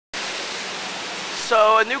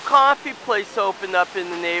So a new coffee place opened up in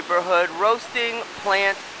the neighborhood, Roasting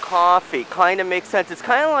Plant Coffee. Kind of makes sense. It's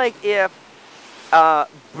kind of like if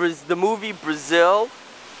the movie Brazil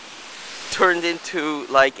turned into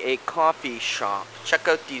like a coffee shop. Check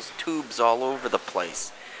out these tubes all over the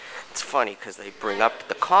place. It's funny because they bring up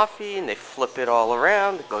the coffee and they flip it all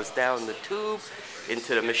around. It goes down the tube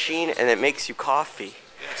into the machine and it makes you coffee.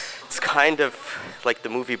 It's kind of like the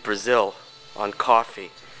movie Brazil on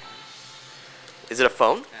coffee. Is it a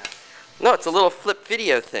phone? No, it's a little flip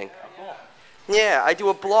video thing. Yeah, I do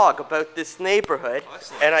a blog about this neighborhood,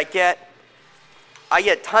 and I get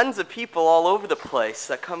tons of people all over the place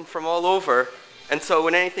that come from all over, and so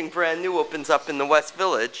when anything brand new opens up in the West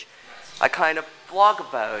Village, I kind of blog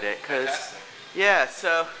about it, yeah,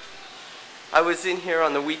 so I was in here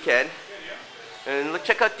on the weekend, and look,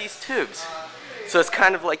 check out these tubes. So it's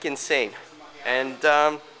kind of like insane, and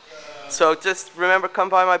so just remember, come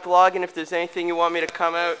by my blog, and if there's anything you want me to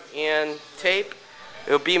come out and tape,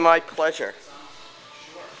 it'll be my pleasure.